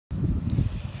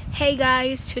Hey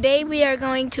guys, today we are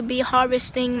going to be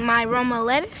harvesting my Roma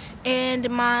lettuce and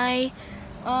my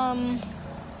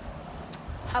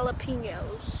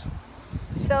jalapeños.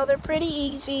 So they're pretty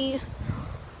easy.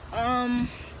 I'm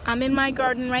in my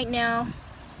garden right now.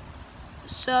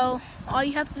 So all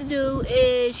you have to do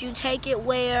is you take it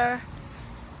where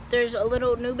there's a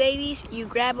little new babies, you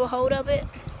grab a hold of it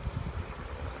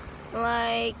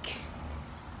like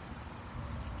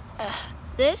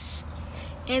this.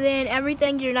 And then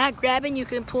everything you're not grabbing, you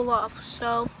can pull off.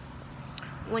 So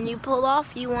when you pull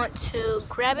off, you want to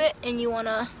grab it and you want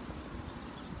to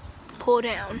pull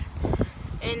down.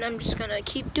 And I'm just going to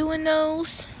keep doing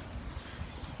those.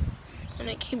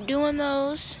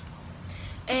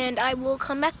 And I will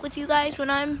come back with you guys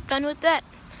when I'm done with that.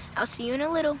 I'll see you in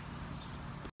a little.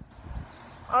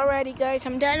 Alrighty guys,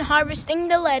 I'm done harvesting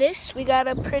the lettuce. We got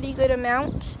a pretty good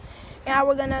amount. Now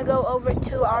we're going to go over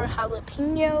to our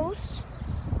jalapeños.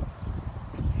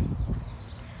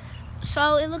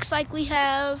 So it looks like we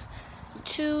have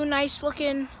two nice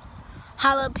looking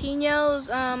jalapeños.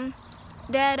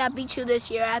 Dad, I beat you this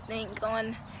year, I think,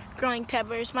 on growing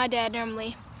peppers. My dad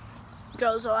normally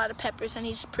grows a lot of peppers and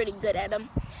he's pretty good at them.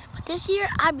 But this year,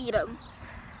 I beat him.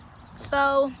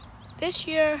 So this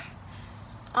year,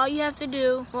 all you have to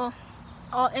do,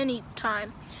 any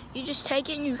time, you just take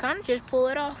it and you kind of just pull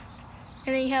it off.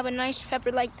 And then you have a nice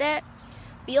pepper like that.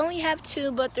 We only have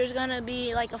two, but there's gonna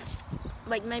be like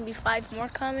maybe 5 more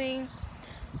coming.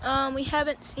 We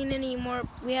haven't seen any more.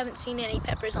 We haven't seen any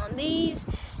peppers on these,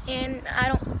 and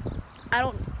I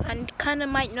kind of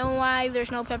might know why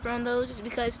there's no pepper on those. It's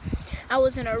because I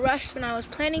was in a rush when I was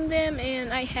planting them,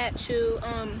 and I had to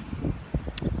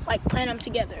plant them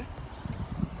together.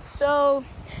 So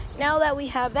now that we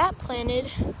have that planted,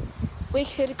 we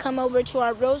could come over to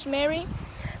our rosemary,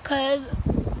 cause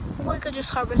we could just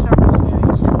harvest our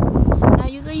rosemary too. Now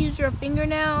you could use your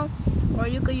fingernail, or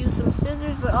you could use some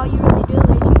scissors, but all you really do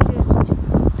is you just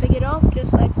pick it off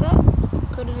just like that,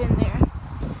 put it in there.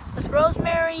 With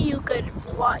rosemary, you could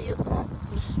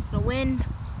the wind.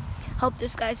 Hope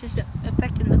this guy's isn't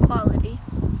affecting the quality.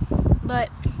 But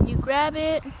you grab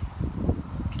it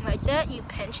like that, you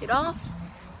pinch it off,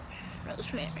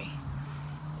 rosemary.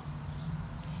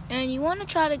 And you want to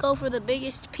try to go for the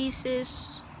biggest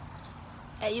pieces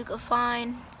that you could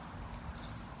find.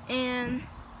 And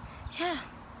yeah.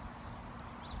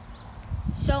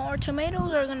 So our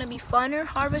tomatoes are going to be funner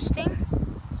harvesting,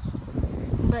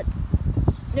 but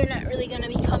they're not really going to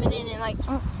be coming in and like,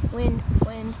 oh, wind.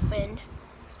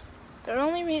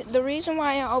 The reason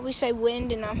why I always say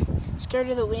wind and I'm scared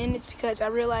of the wind is because I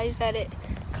realize that it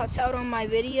cuts out on my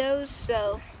videos,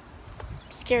 so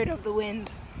I'm scared of the wind.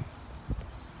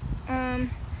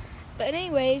 But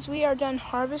anyways, we are done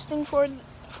harvesting for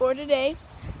today.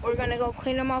 We're going to go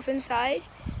clean them off inside.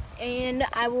 And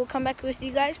I will come back with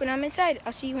you guys when I'm inside.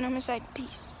 I'll see you when I'm inside.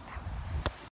 Peace.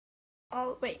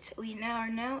 Alright, so we are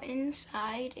now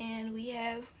inside, and we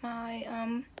have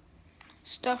my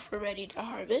stuff we're ready to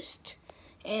harvest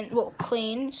and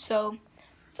clean. So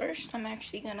first, I'm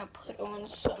actually gonna put on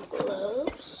some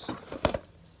gloves.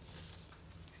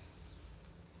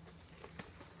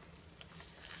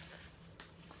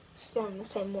 Still in the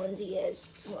same onesie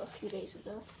as a few days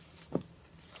ago.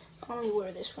 I only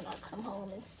wear this when I come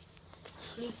home and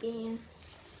sleeping,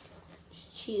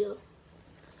 just chill.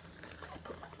 I'll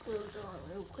put my gloves on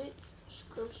real quick. These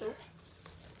gloves are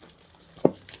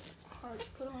hard to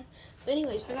put on. But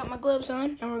anyways, I got my gloves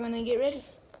on and we're gonna get ready.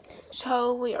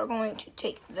 So we are going to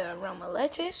take the Roma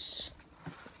lettuce.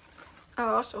 I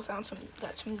also got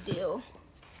some dill,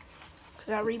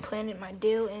 because I replanted my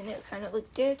dill and it kind of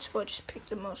looked dead, so I just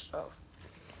picked the most off.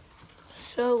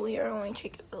 So we are going to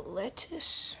take the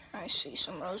lettuce. I see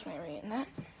some rosemary in that.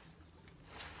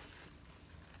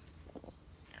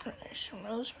 There's some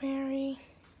rosemary.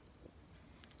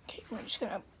 Okay, we're just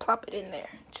gonna plop it in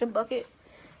there. It's a bucket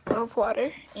of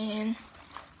water, and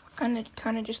kind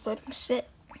of just let them sit.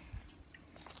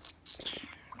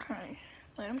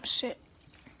 Let them sit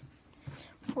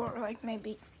for like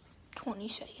maybe 20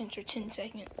 seconds or 10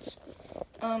 seconds.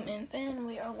 And then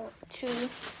we are going to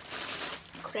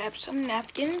grab some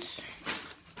napkins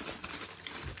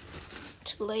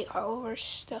to lay all of our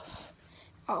stuff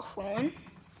off on.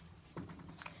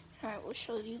 I will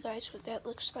show you guys what that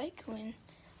looks like when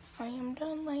I am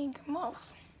done laying them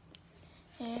off.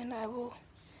 And I will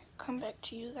come back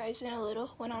to you guys in a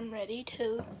little when I'm ready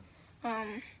to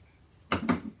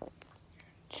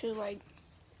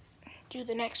do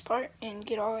the next part and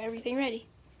get everything ready.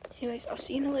 Anyways, I'll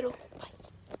see you in a little. Bye.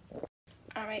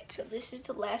 Alright, so this is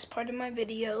the last part of my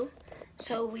video.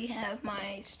 So we have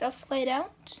my stuff laid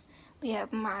out. We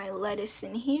have my lettuce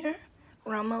in here,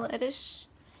 Roma lettuce.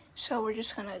 So we're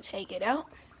just gonna take it out.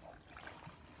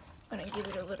 I'm gonna give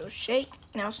it a little shake.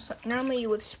 Now, normally you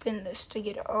would spin this to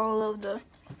get all of the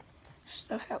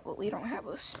stuff out, but we don't have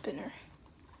a spinner.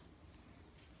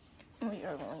 And we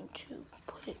are going to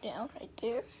put it down right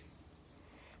there.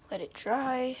 Let it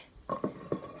dry.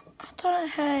 I thought I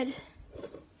had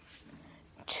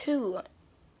two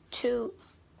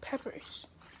peppers.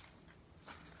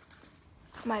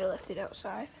 Might have left it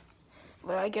outside,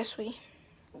 but I guess we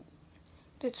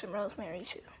did some rosemary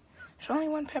too. There's only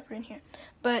one pepper in here,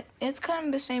 but it's kind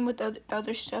of the same with the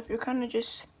other stuff. You're kind of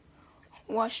just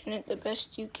washing it the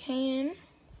best you can,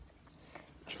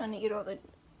 trying to get all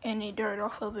any dirt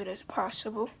off of it as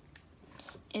possible.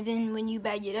 And then when you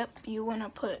bag it up, you want to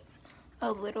put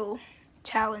a little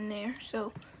towel in there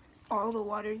so all the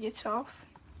water gets off.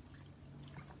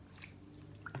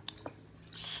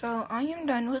 So I am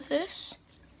done with this,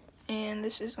 and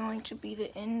this is going to be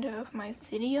the end of my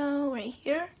video right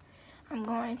here. I'm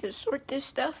going to sort this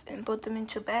stuff and put them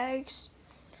into bags.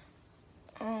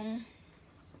 And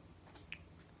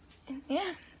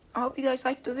yeah, I hope you guys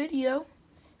liked the video.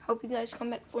 Hope you guys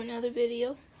come back for another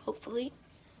video, hopefully.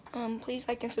 Please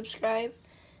like and subscribe,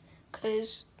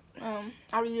 because I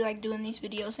really like doing these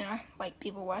videos, and I like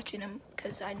people watching them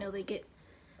because I know they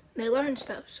learn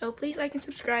stuff. So please like and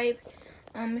subscribe.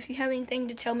 If you have anything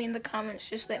to tell me in the comments,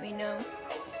 just let me know.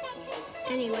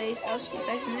 Anyways, I'll see you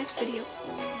guys in the next video.